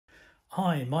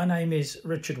Hi, my name is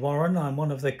Richard Warren. I'm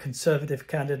one of the Conservative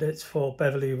candidates for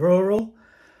Beverley Rural.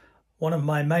 One of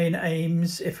my main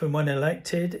aims, if and when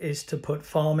elected, is to put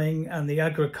farming and the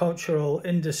agricultural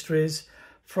industries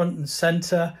front and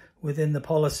centre within the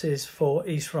policies for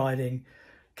East Riding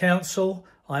Council.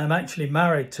 I am actually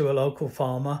married to a local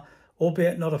farmer,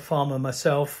 albeit not a farmer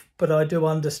myself, but I do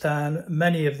understand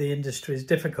many of the industry's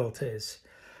difficulties.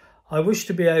 I wish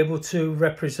to be able to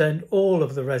represent all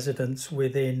of the residents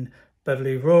within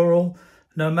Beverley Rural,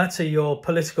 no matter your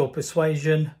political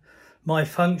persuasion. My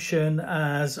function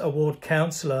as a ward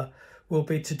councillor will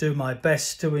be to do my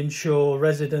best to ensure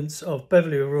residents of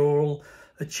Beverley Rural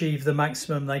achieve the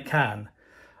maximum they can.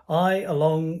 I,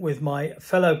 along with my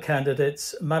fellow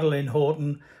candidates Madeleine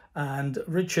Horton and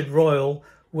Richard Royal,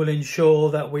 will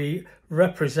ensure that we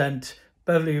represent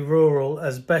Beverley Rural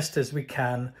as best as we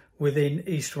can within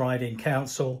East Riding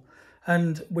Council,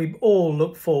 and we all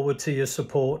look forward to your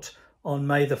support on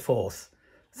May the 4th.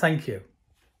 Thank you.